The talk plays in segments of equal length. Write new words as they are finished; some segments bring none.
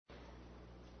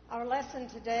Our lesson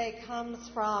today comes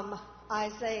from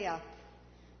Isaiah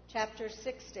chapter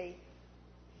 60.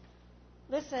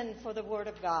 Listen for the word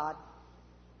of God.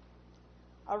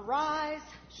 Arise,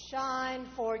 shine,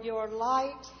 for your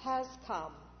light has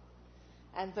come,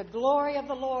 and the glory of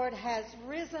the Lord has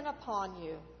risen upon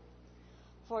you.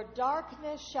 For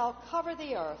darkness shall cover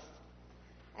the earth,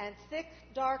 and thick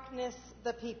darkness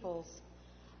the peoples.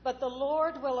 But the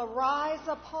Lord will arise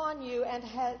upon you, and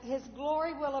his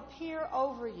glory will appear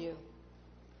over you.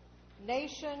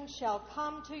 Nations shall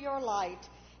come to your light,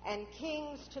 and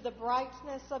kings to the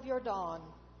brightness of your dawn.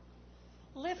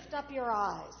 Lift up your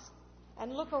eyes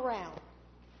and look around.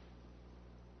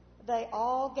 They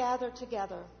all gather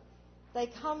together. They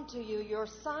come to you. Your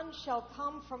sons shall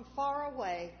come from far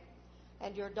away,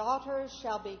 and your daughters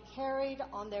shall be carried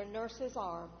on their nurses'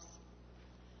 arms.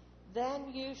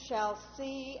 Then you shall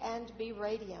see and be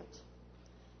radiant.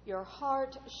 Your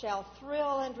heart shall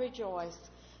thrill and rejoice,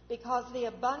 because the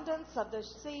abundance of the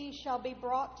sea shall be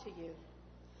brought to you.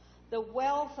 The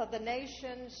wealth of the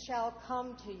nations shall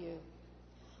come to you.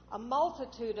 A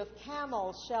multitude of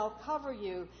camels shall cover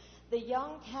you, the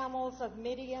young camels of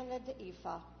Midian and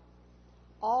Ephah.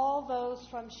 All those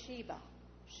from Sheba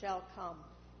shall come.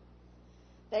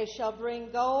 They shall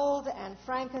bring gold and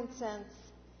frankincense,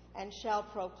 and shall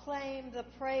proclaim the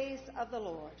praise of the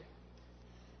Lord.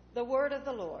 The word of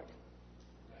the Lord.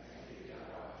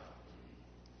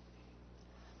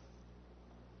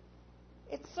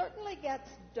 It certainly gets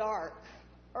dark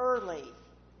early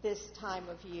this time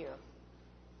of year.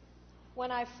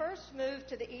 When I first moved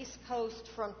to the East Coast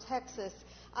from Texas,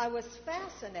 I was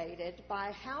fascinated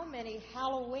by how many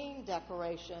Halloween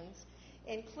decorations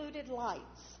included lights,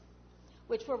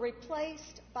 which were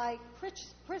replaced by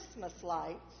Christmas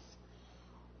lights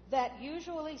that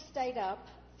usually stayed up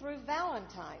through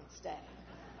Valentine's Day.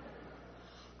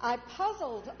 I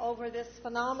puzzled over this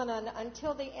phenomenon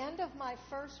until the end of my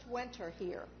first winter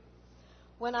here,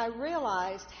 when I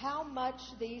realized how much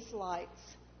these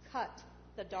lights cut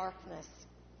the darkness.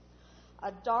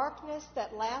 A darkness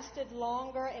that lasted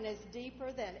longer and is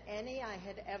deeper than any I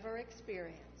had ever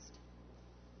experienced.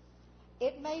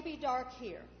 It may be dark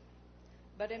here,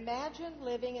 but imagine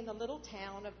living in the little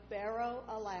town of Barrow,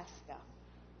 Alaska.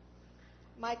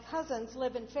 My cousins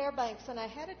live in Fairbanks, and I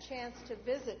had a chance to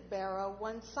visit Barrow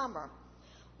one summer,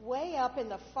 way up in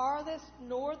the farthest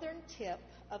northern tip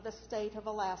of the state of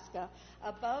Alaska,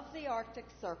 above the Arctic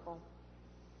Circle.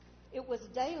 It was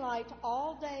daylight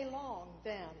all day long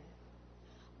then,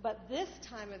 but this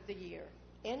time of the year,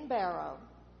 in Barrow,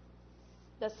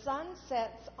 the sun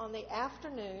sets on the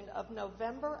afternoon of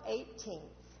November 18th,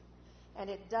 and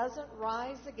it doesn't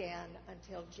rise again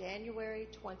until January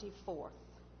 24th.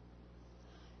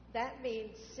 That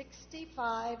means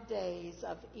 65 days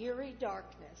of eerie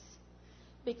darkness,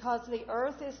 because the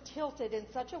earth is tilted in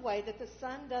such a way that the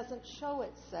sun doesn't show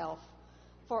itself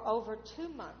for over 2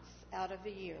 months out of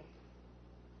the year.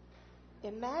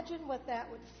 Imagine what that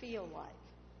would feel like,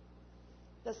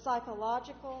 the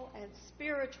psychological and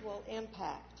spiritual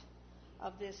impact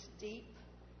of this deep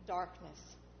darkness.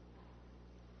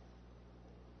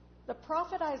 The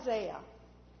prophet Isaiah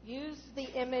used the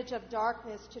image of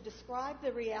darkness to describe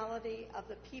the reality of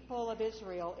the people of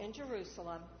Israel in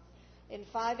Jerusalem in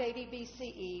 580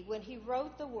 BCE when he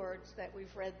wrote the words that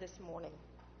we've read this morning.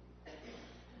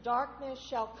 Darkness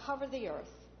shall cover the earth,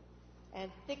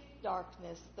 and thick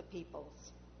darkness the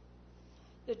peoples.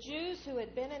 The Jews who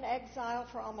had been in exile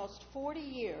for almost 40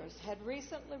 years had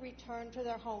recently returned to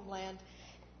their homeland,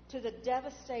 to the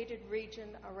devastated region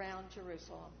around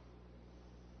Jerusalem.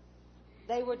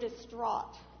 They were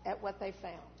distraught at what they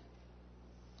found.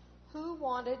 Who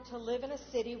wanted to live in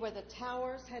a city where the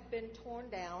towers had been torn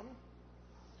down,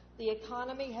 the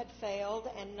economy had failed,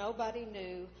 and nobody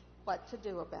knew what to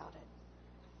do about it?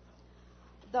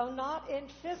 Though not in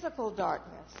physical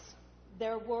darkness,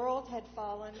 their world had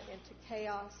fallen into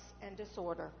chaos and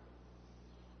disorder,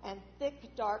 and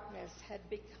thick darkness had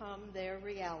become their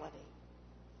reality.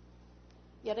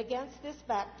 Yet against this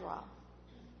backdrop,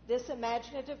 this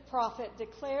imaginative prophet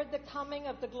declared the coming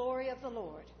of the glory of the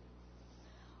Lord,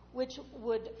 which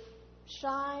would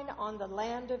shine on the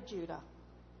land of Judah.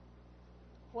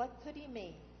 What could he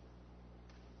mean?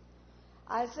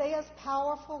 Isaiah's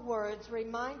powerful words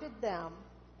reminded them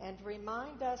and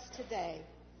remind us today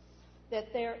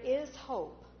that there is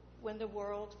hope when the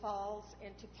world falls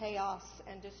into chaos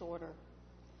and disorder,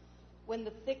 when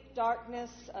the thick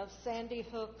darkness of Sandy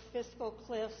Hook fiscal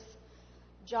cliffs,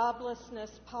 joblessness,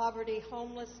 poverty,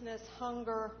 homelessness,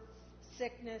 hunger,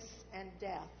 sickness, and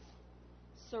death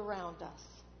surround us.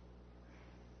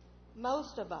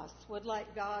 Most of us would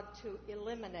like God to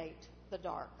eliminate the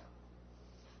dark.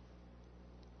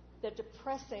 the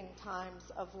depressing times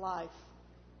of life.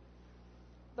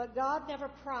 But God never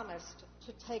promised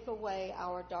to take away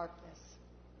our darkness.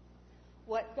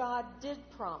 What God did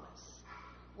promise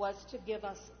was to give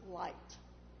us light.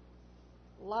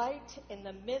 Light in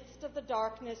the midst of the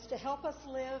darkness to help us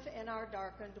live in our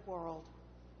darkened world.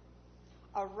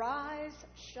 Arise,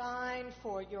 shine,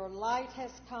 for your light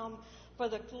has come, for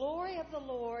the glory of the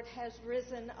Lord has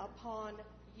risen upon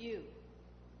you.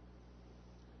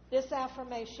 This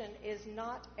affirmation is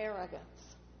not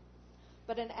arrogance,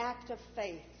 but an act of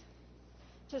faith.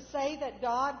 To say that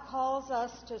God calls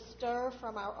us to stir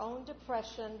from our own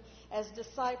depression as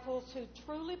disciples who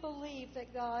truly believe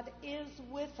that God is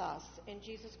with us in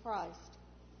Jesus Christ,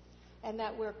 and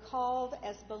that we're called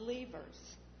as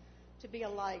believers to be a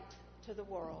light to the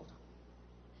world.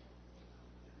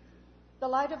 The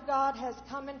light of God has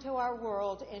come into our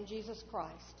world in Jesus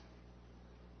Christ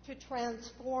to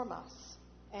transform us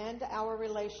and our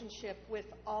relationship with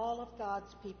all of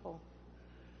God's people.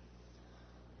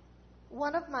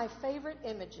 One of my favorite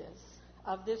images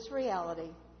of this reality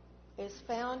is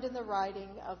found in the writing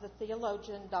of the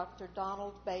theologian Dr.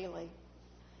 Donald Bailey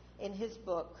in his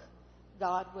book,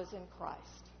 God Was in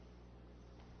Christ.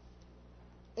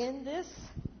 In this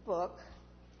book,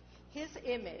 his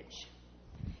image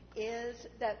is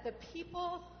that the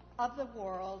people of the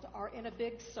world are in a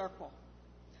big circle,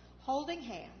 holding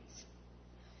hands,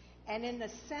 and in the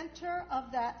center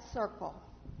of that circle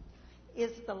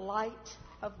is the light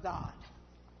of God.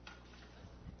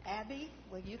 Abby,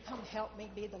 will you come help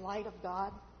me be the light of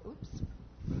God? Oops.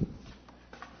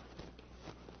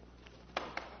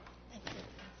 Thank you.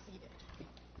 I'm seated.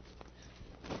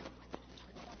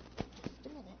 Just a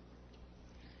minute.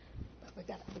 But we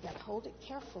got to hold it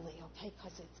carefully, okay?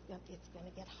 Because it's going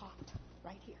to get hot.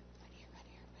 Right here. Right here. Right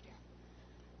here. Right here.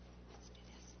 Let's do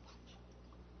this. Watch.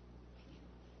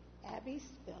 Right here. Abby's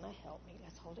going to help me.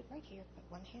 Let's hold it right here. Put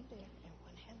one hand there and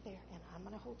one hand there, and I'm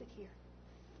going to hold it here.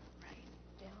 Right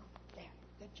down there.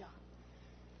 Good job.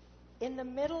 In the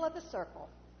middle of the circle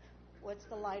was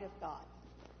the light of God.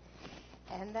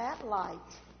 And that light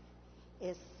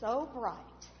is so bright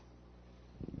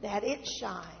that it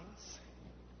shines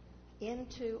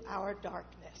into our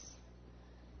darkness.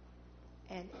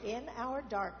 And in our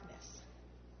darkness,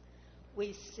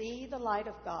 we see the light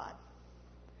of God.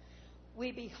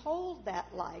 We behold that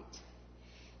light,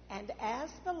 and as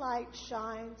the light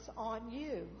shines on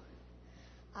you,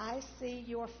 I see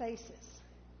your faces,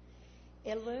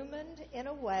 illumined in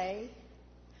a way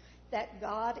that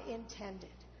God intended.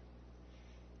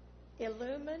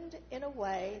 Illumined in a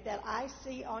way that I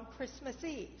see on Christmas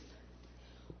Eve,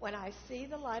 when I see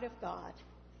the light of God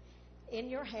in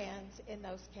your hands in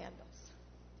those candles.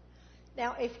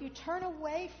 Now, if you turn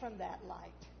away from that light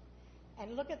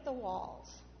and look at the walls,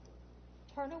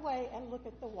 turn away and look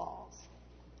at the walls,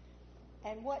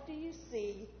 and what do you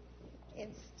see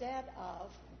instead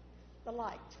of the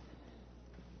light?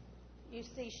 You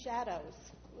see shadows.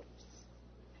 Oops.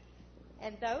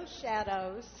 And those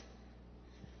shadows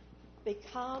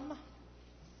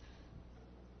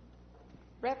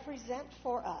represent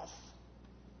for us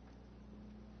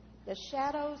the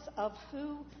shadows of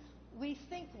who we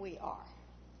think we are.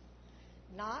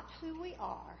 Not who we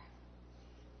are,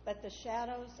 but the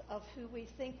shadows of who we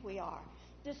think we are.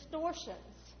 Distortions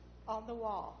on the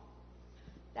wall.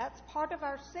 That's part of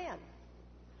our sin.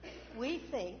 We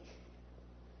think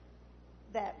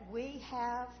that we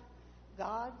have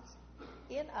God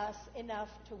in us enough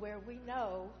to where we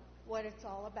know what it's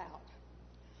all about.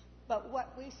 But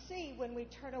what we see when we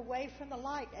turn away from the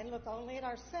light and look only at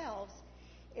ourselves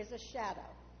is a shadow.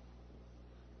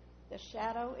 The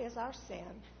shadow is our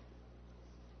sin.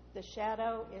 The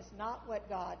shadow is not what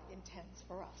God intends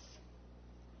for us.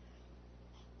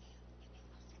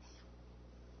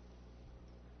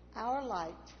 Our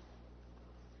light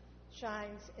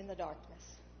shines in the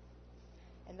darkness,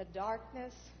 and the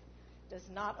darkness does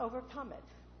not overcome it.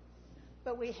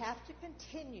 But we have to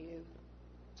continue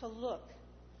to look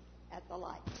at the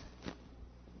light.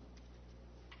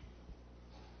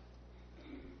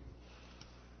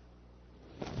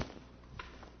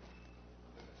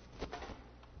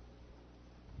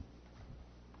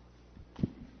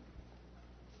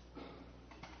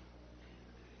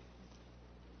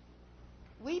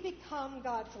 We become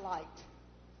God's light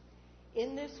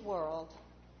in this world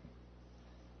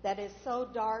that is so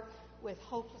dark with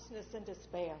hopelessness and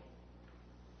despair.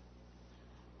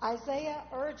 Isaiah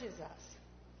urges us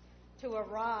to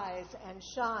arise and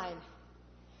shine,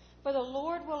 for the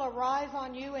Lord will arise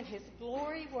on you and his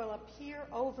glory will appear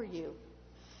over you.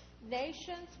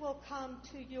 Nations will come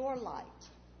to your light,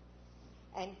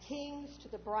 and kings to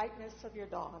the brightness of your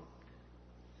dawn.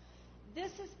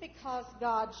 This is because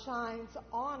God shines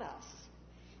on us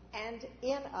and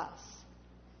in us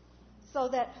so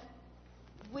that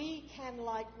we can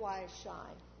likewise shine.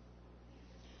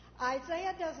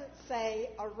 Isaiah doesn't say,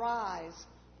 arise,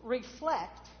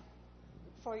 reflect,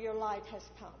 for your light has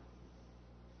come.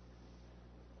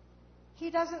 He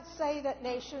doesn't say that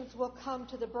nations will come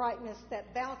to the brightness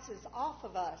that bounces off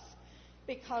of us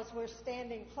because we're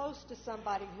standing close to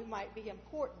somebody who might be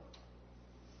important,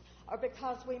 or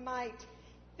because we might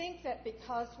think that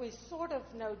because we sort of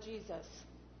know Jesus,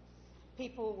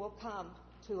 people will come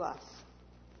to us.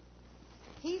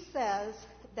 He says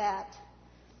that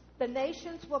the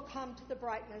nations will come to the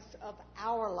brightness of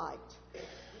our light,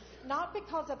 not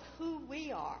because of who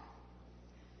we are,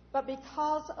 but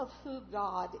because of who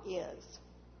God is.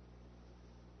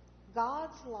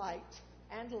 God's light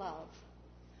and love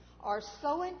are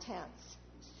so intense,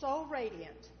 so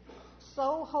radiant,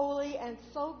 so holy, and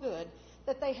so good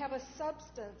that they have a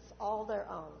substance all their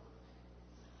own.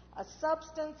 A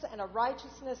substance and a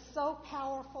righteousness so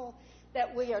powerful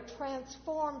that we are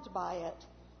transformed by it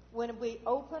when we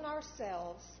open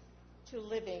ourselves to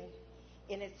living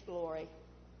in its glory.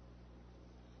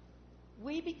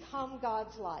 We become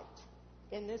God's light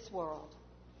in this world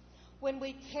when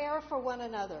we care for one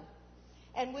another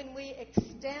and when we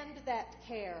extend that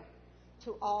care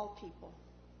to all people.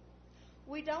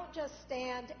 We don't just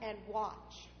stand and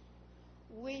watch.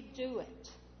 We do it.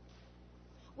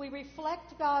 We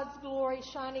reflect God's glory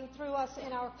shining through us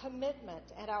in our commitment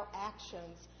and our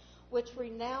actions, which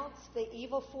renounce the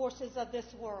evil forces of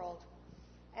this world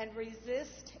and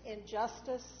resist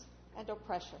injustice and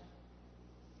oppression.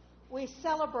 We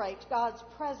celebrate God's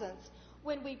presence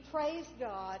when we praise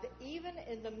God even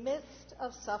in the midst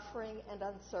of suffering and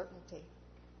uncertainty.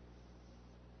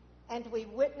 And we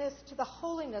witness to the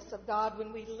holiness of God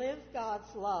when we live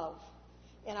God's love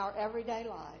in our everyday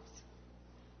lives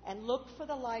and look for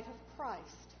the light of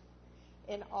Christ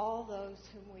in all those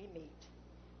whom we meet.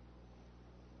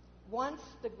 Once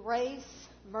the grace,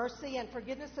 mercy, and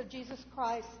forgiveness of Jesus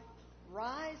Christ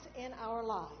rise in our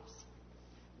lives,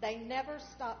 they never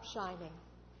stop shining,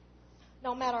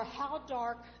 no matter how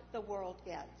dark the world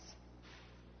gets.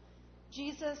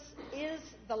 Jesus is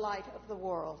the light of the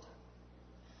world,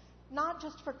 not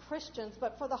just for Christians,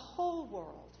 but for the whole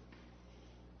world.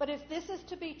 But if this is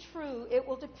to be true, it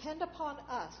will depend upon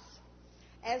us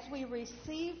as we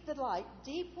receive the light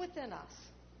deep within us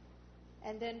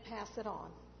and then pass it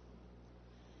on.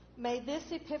 May this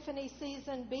Epiphany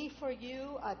season be for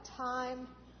you a time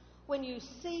when you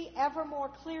see ever more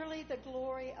clearly the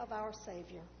glory of our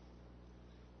Savior.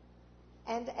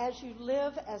 And as you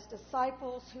live as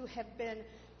disciples who have been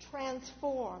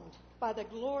transformed by the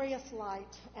glorious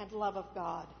light and love of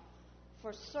God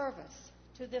for service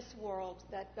to this world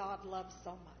that God loves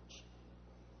so much.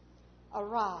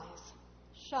 Arise,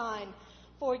 shine,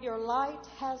 for your light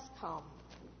has come,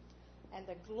 and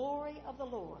the glory of the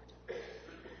Lord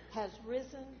has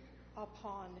risen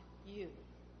upon you.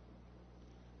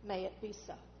 May it be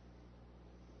so.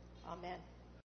 Amen.